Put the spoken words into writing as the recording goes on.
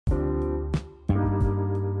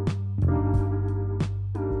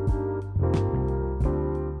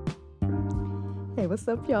what's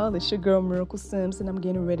up, y'all? It's your girl, Miracle Sims, and I'm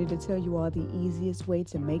getting ready to tell you all the easiest way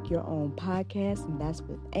to make your own podcast, and that's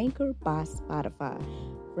with Anchor by Spotify.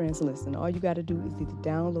 Friends, listen, all you got to do is either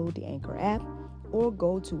download the Anchor app or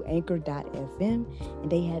go to anchor.fm, and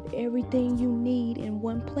they have everything you need in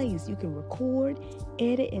one place. You can record,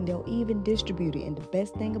 edit, and they'll even distribute it. And the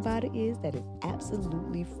best thing about it is that it's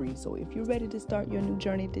absolutely free. So if you're ready to start your new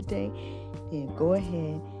journey today, then go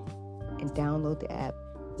ahead and download the app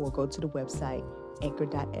or go to the website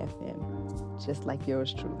anchor.fm, just like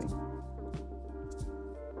yours truly.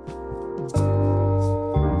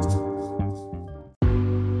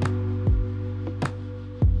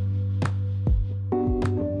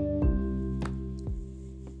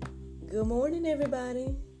 Good morning,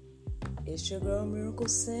 everybody. It's your girl, Miracle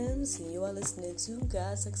Sims, and you are listening to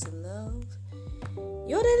God, Sex, and Love.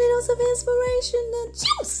 Your daily dose of inspiration, the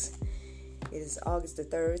juice. It is August the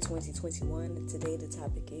 3rd, 2021, and today the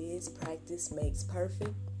topic is Practice Makes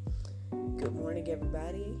Perfect. Good morning,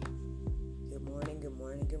 everybody. Good morning.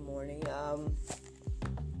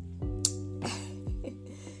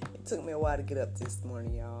 It took me a while to get up this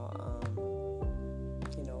morning, y'all.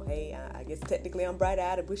 Hey, I guess technically I'm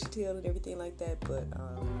bright-eyed and bushy-tailed and everything like that, but,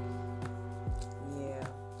 yeah,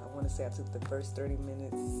 I want to say I took the first 30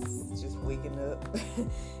 minutes just waking up,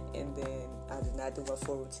 and then I did not do my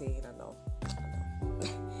full routine, I know.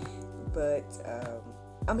 But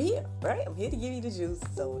I'm here, right? I'm here to give you the juice,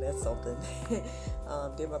 so that's something.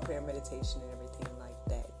 Did my prayer meditation and everything like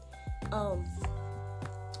that.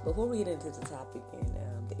 Before we get into the topic and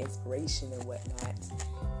the inspiration and whatnot,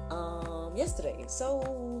 yesterday,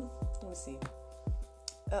 so let me see.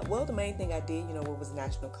 The main thing I did, it was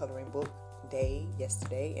National Coloring Book Day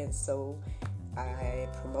yesterday, and so I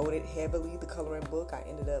promoted heavily the coloring book. I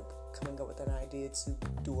ended up coming up with an idea to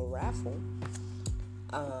do a raffle.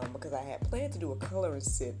 Because I had planned to do a coloring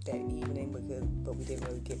sip that evening, but we didn't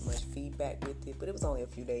really get much feedback with it. But it was only a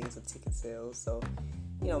few days of ticket sales, so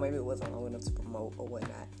maybe it wasn't long enough to promote or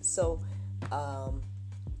whatnot. So,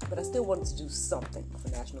 but I still wanted to do something for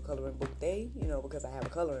National Coloring Book Day, because I have a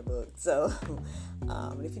coloring book. So,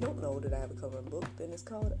 and if you don't know that I have a coloring book, then it's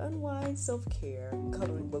called Unwind Self-Care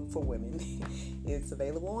Coloring Book for Women. It's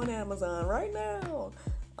available on Amazon right now.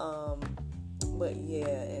 But yeah,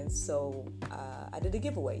 and so I did a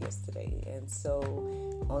giveaway yesterday, and so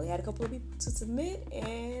only had a couple of people to submit,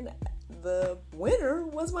 and the winner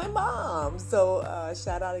was my mom. So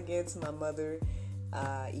shout out again to my mother,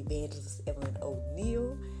 Evangelist Evelyn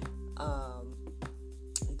O'Neill,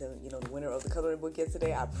 the winner of the coloring book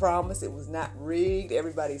yesterday. I promise it was not rigged.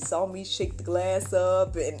 Everybody saw me shake the glass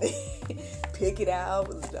up and pick it out,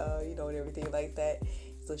 and everything like that.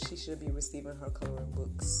 So she should be receiving her coloring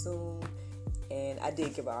book soon. And I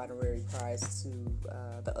did give an honorary prize to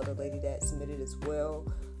the other lady that submitted as well.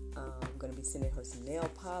 I'm going to be sending her some nail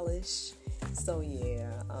polish. So,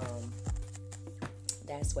 yeah,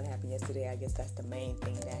 that's what happened yesterday. I guess that's the main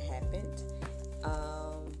thing that happened.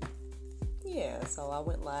 So I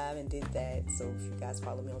went live and did that. So if you guys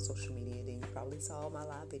follow me on social media, then you probably saw my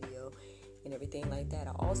live video and everything like that.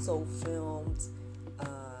 I also filmed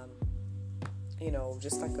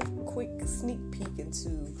just like a quick sneak peek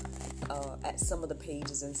into at some of the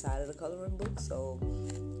pages inside of the coloring book. So,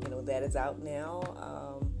 that is out now.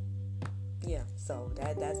 So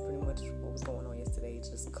that's pretty much what was going on yesterday.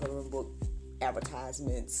 Just coloring book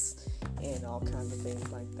advertisements and all kinds of things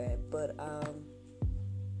like that. But,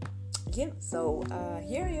 so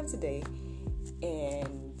here I am today,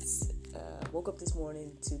 and woke up this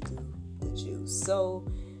morning to do the juice. So,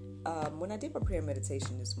 when I did my prayer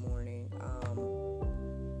meditation this morning,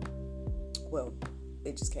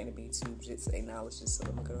 it just came to me to just acknowledge this, so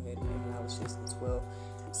I'm going to go ahead and acknowledge this as well.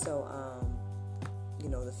 So,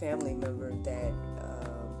 the family member that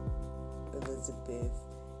Elizabeth,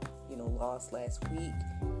 lost last week,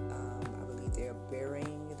 I believe they're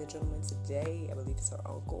burying the gentleman today. I believe it's her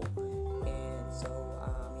uncle. And so,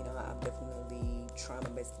 I'm definitely trying my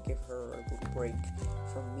best to give her a little break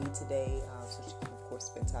from me today, so she can, of course,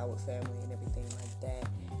 spend time with family and everything like that.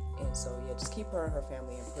 And so, just keep her and her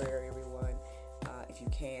family in prayer, everyone, if you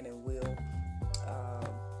can and will.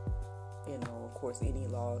 Of course, any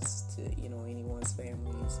loss to, anyone's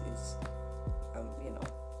family is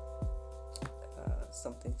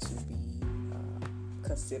something to be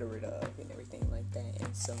considerate of and everything like that.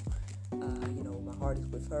 And so, my heart is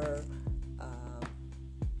with her.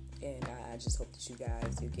 And I just hope that you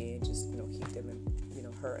guys, again, just, keep them in,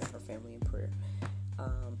 her and her family in prayer,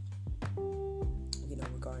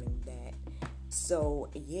 regarding that. So,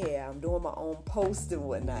 I'm doing my own post and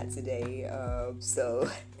whatnot today.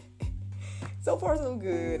 So far so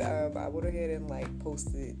good. I went ahead and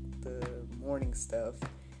posted the morning stuff,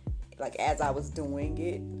 like as I was doing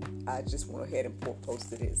it, I just went ahead and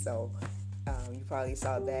posted it. So you probably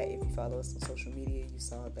saw that. If you follow us on social media, you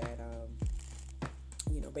saw that,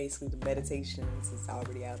 basically the meditations is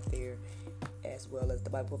already out there, as well as the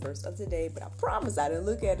Bible verse of today. But I promise I didn't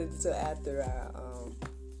look at it until after I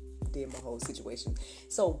did my whole situation.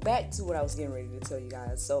 So back to what I was getting ready to tell you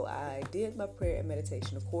guys. So I did my prayer and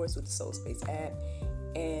meditation, of course, with the Soul Space app.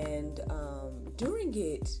 And during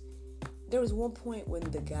it, there was one point when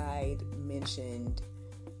the guide mentioned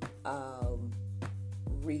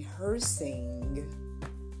rehearsing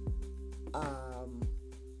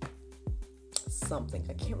something.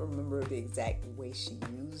 I can't remember the exact way she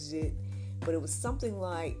used it, but it was something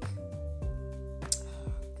like,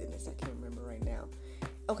 goodness, I can't remember right now.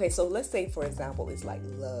 Okay, so let's say, for example, it's like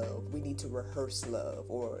love. We need to rehearse love,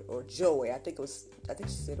 or joy. I think she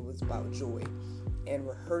said it was about joy and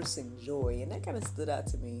rehearsing joy, and that kind of stood out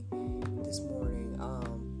to me this morning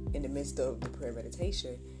in the midst of the prayer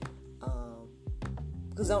meditation.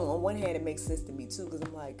 Because on one hand, it makes sense to me too, because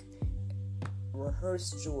I'm like,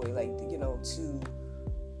 rehearse joy, like,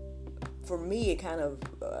 for me, it kind of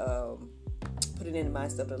put it into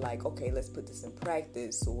myself to like, okay, let's put this in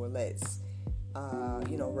practice, or let's,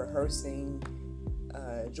 rehearsing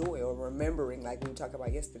joy, or remembering, like we were talking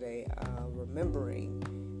about yesterday, remembering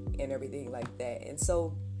and everything like that. And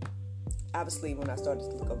so, obviously, when I started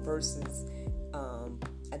to look up verses,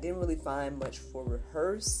 I didn't really find much for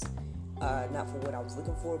rehearse. Not for what I was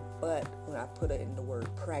looking for, but when I put it in the word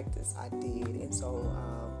practice, I did. And so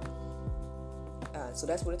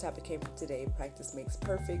that's where the topic came from today. Practice makes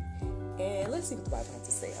perfect. And let's see what the Bible has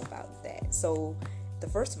to say about that. So the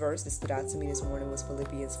first verse that stood out to me this morning was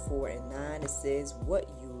Philippians 4:9. It says, "What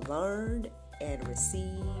you learned and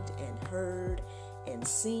received and heard and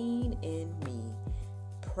seen in me,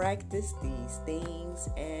 practice these things,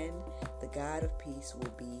 and the God of peace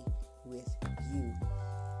will be with you."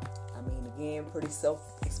 I mean, again, pretty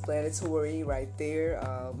self-explanatory right there.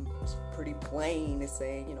 It's pretty plain. It's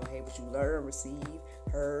saying, hey, what you learn, receive,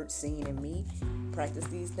 heard, seen in me, practice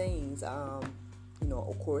these things. Of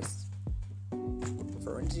course,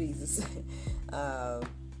 referring to Jesus.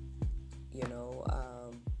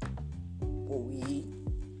 What we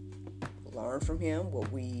learned from him, what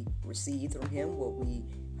we received from him, what we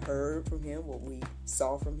heard from him, what we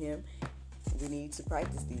saw from him, we need to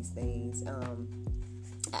practice these things.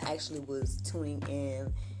 I actually was tuning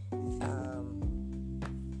in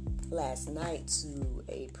last night to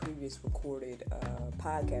a previous recorded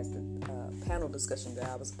podcast, panel discussion that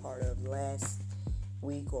I was a part of last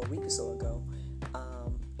week or a week or so ago.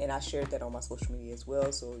 And I shared that on my social media as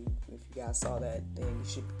well. So if you guys saw that, then you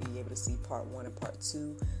should be able to see part 1 and part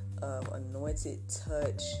 2 of Anointed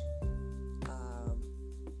Touch.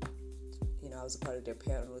 I was a part of their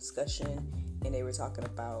panel discussion, and they were talking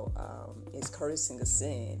about is cursing a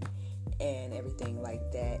sin and everything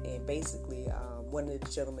like that. And basically, one of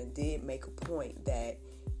the gentlemen did make a point that,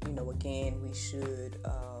 again, we should,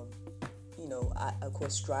 of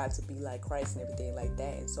course, strive to be like Christ and everything like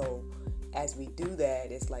that. And so, as we do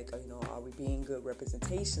that, it's like, are we being good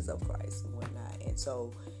representations of Christ and whatnot? And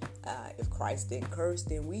so, if Christ didn't curse,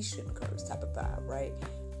 then we shouldn't curse, type of vibe, right?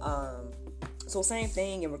 So same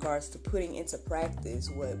thing in regards to putting into practice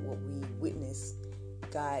what we witness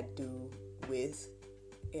God do with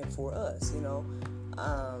and for us,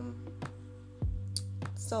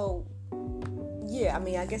 So, yeah, I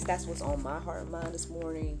mean, I guess that's what's on my heart and mind this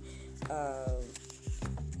morning.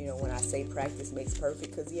 When I say practice makes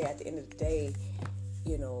perfect, because, at the end of the day,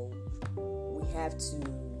 we have to,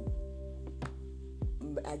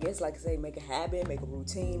 I guess, like I say, make a habit, make a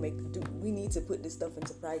routine, we need to put this stuff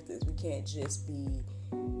into practice. We can't just be,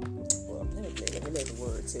 well, let me let the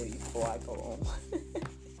word tell you before I go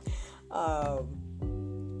on.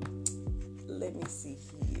 Let me see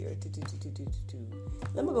here.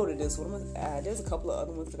 Let me go to this one. There's a couple of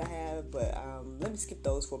other ones that I have, but let me skip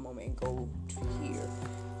those for a moment and go here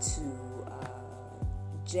to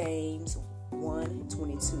James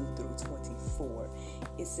 1:22-24.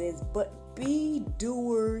 It says, "But be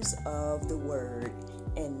doers of the word,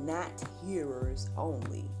 and not hearers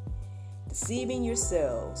only, deceiving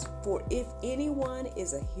yourselves. For if anyone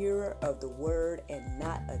is a hearer of the word and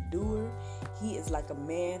not a doer, he is like a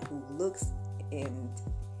man who looks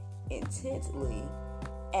intently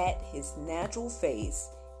at his natural face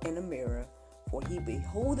in a mirror. For he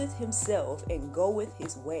beholdeth himself and goeth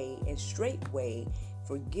his way, and straightway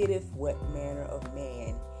forgetteth what manner of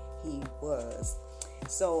man he was."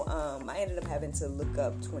 So I ended up having to look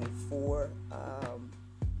up 24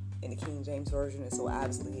 in the King James Version, and so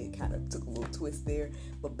obviously it kind of took a little twist there.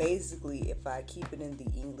 But basically, if I keep it in the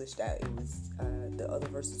English that it was, the other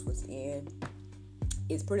verses was in,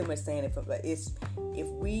 it's pretty much saying if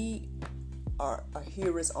we are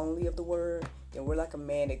hearers only of the word, then we're like a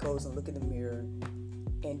man that goes and look in the mirror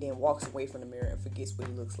and then walks away from the mirror and forgets what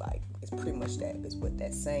he looks like. It's pretty much that is what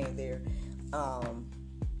that's saying there.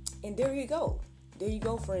 And there you go. There you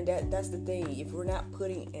go, friend. That's the thing. If we're not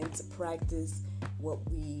putting into practice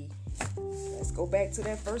let's go back to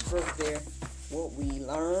that first verse there. What we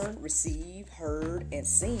learned, received, heard, and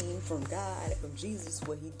seen from God, from Jesus,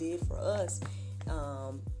 what he did for us.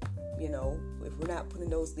 If we're not putting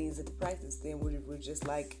those things into practice, then we're just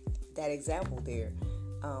like that example there.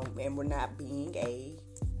 And we're not being a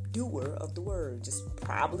doer of the word, just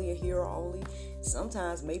probably a hearer only.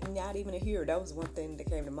 Sometimes maybe not even a hearer. That was one thing that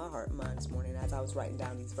came to my heart and mind this morning as I was writing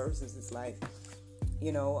down these verses. It's like,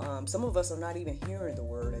 some of us are not even hearing the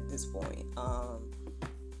word at this point.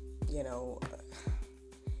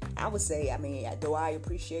 I would say, though I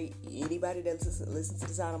appreciate anybody that listens to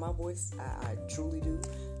the sound of my voice, I truly do.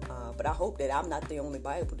 But I hope that I'm not the only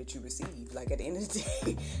Bible that you receive. Like, at the end of the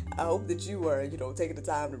day, I hope that you are, taking the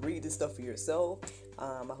time to read this stuff for yourself.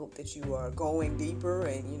 I hope that you are going deeper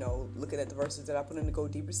and, looking at the verses that I put in the Go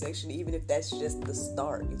Deeper section, even if that's just the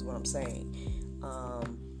start, is what I'm saying.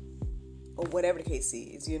 Or whatever the case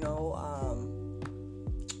is, And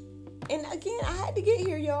again, I had to get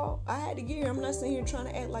here, y'all. I had to get here. I'm not sitting here trying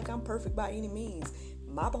to act like I'm perfect by any means.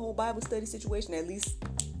 My whole Bible study situation, at least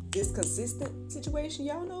this consistent situation,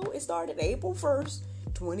 y'all know, it started April 1st,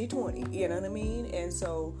 2020. You know what I mean? And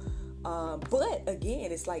so, but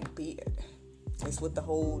again, it's like it's what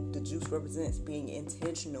the juice represents, being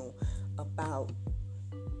intentional about,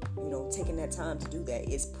 taking that time to do that.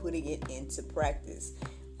 It's putting it into practice.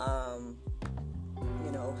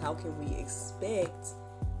 How can we expect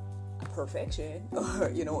perfection or,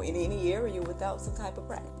 in any area without some type of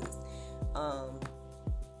practice?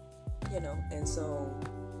 And so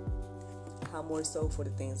how more so for the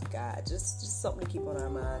things of God? Just something to keep on our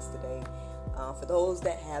minds today. For those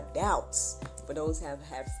that have doubts, for those that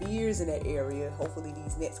have fears in that area, hopefully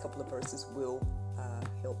these next couple of verses will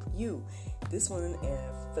help you. This one,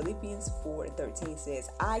 Philippians 4:13 says,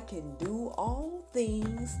 I can do all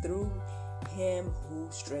things through him who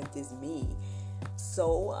strengthens me.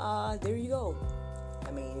 So there you go.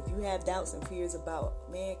 If you have doubts and fears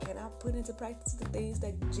about, man, can I put into practice the things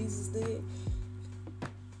that Jesus did?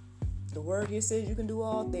 The word here says you can do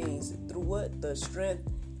all things through what? The strength.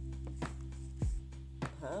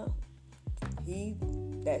 He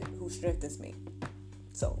that who strengthens me.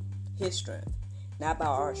 So his strength, not by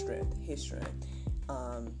our strength, his strength.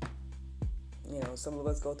 Some of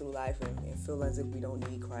us go through life and feel as if we don't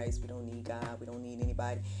need Christ, we don't need God, we don't need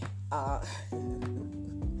anybody.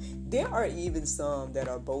 There are even some that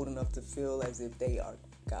are bold enough to feel as if they are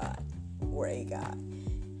God or a God.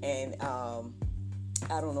 And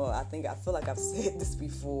I don't know, I feel like I've said this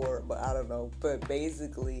before, but I don't know. But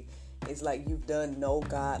basically, it's like you've done no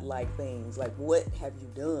God-like things. Like, what have you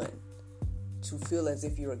done to feel as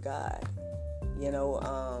if you're a God?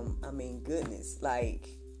 Goodness, like,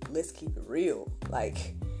 let's keep it real.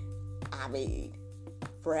 Like,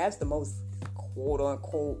 perhaps the most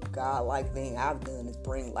quote-unquote God-like thing I've done is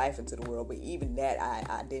bring life into the world. But even that,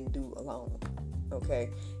 I didn't do alone. Okay,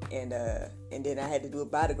 and then I had to do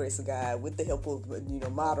it by the grace of God with the help of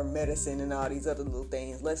modern medicine and all these other little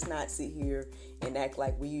things. Let's not sit here and act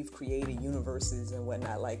like we've created universes and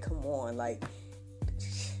whatnot. Like, come on, like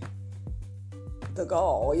the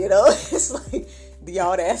gall, it's like the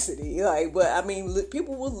audacity. Like, but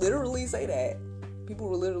people will literally say that. People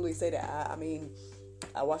will literally say that.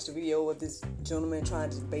 I watched a video of this gentleman trying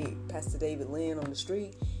to debate Pastor David Lynn on the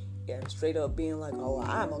street. And straight up being like, oh,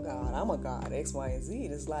 I'm a God, X, Y, and Z.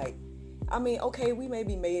 It's like, okay, we may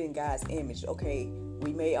be made in God's image. Okay,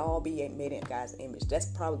 we may all be made in God's image. That's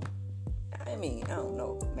probably, I don't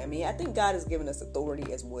know. I think God has given us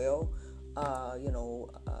authority as well,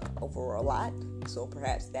 over a lot. So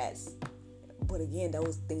perhaps but again,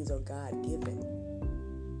 those things are God-given,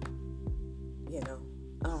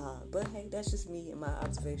 But hey, that's just me and my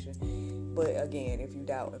observation. But again, if you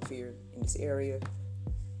doubt and fear in this area,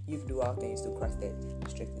 you can do all things through Christ that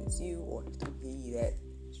strengthens you, or through He that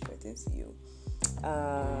strengthens you.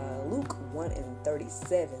 Luke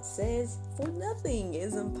 1:37 says, for nothing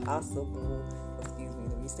is impossible. Excuse me,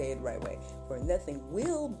 let me say it the right way. For nothing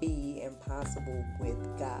will be impossible with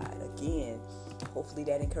God. Again, hopefully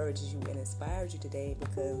that encourages you and inspires you today,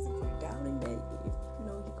 because if you're doubting that,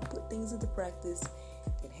 you can put things into practice,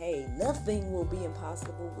 then hey, nothing will be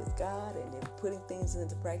impossible with God. And if putting things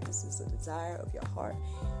into practice is a desire of your heart,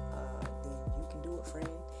 a friend.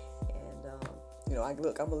 And,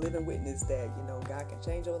 I'm a living witness that, God can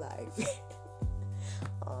change your life.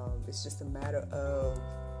 It's just a matter of,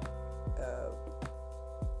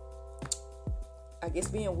 I guess,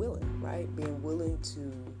 being willing, right? Being willing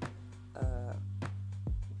to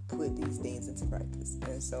put these things into practice.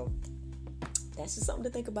 And so that's just something to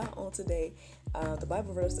think about on today. The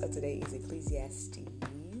Bible verse of today is Ecclesiastes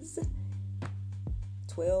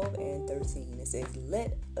 12 and 13. It says,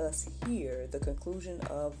 "Let us hear the conclusion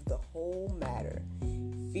of the whole matter.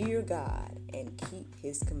 Fear God and keep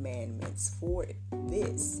his commandments, for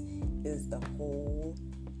this is the whole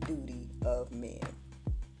duty of men."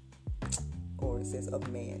 Or it says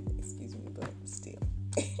of man, excuse me, but still.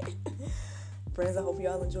 Friends, I hope you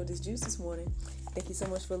all enjoyed this juice this morning. Thank you so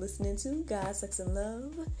much for listening to God, Sex, and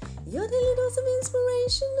Love, your daily dose of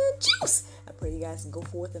inspiration and juice. I pray you guys can go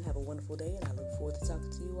forth and have a wonderful day, and I look forward to talking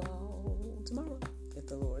to you all tomorrow, if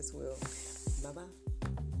the Lord's will. Bye-bye.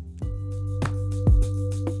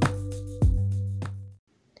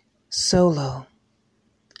 Solo,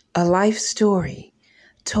 a life story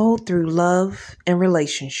told through love and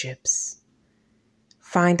relationships.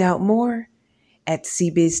 Find out more at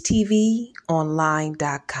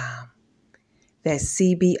cbiztvonline.com. That's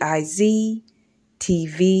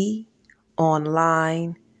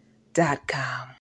CBIZTVonline.com.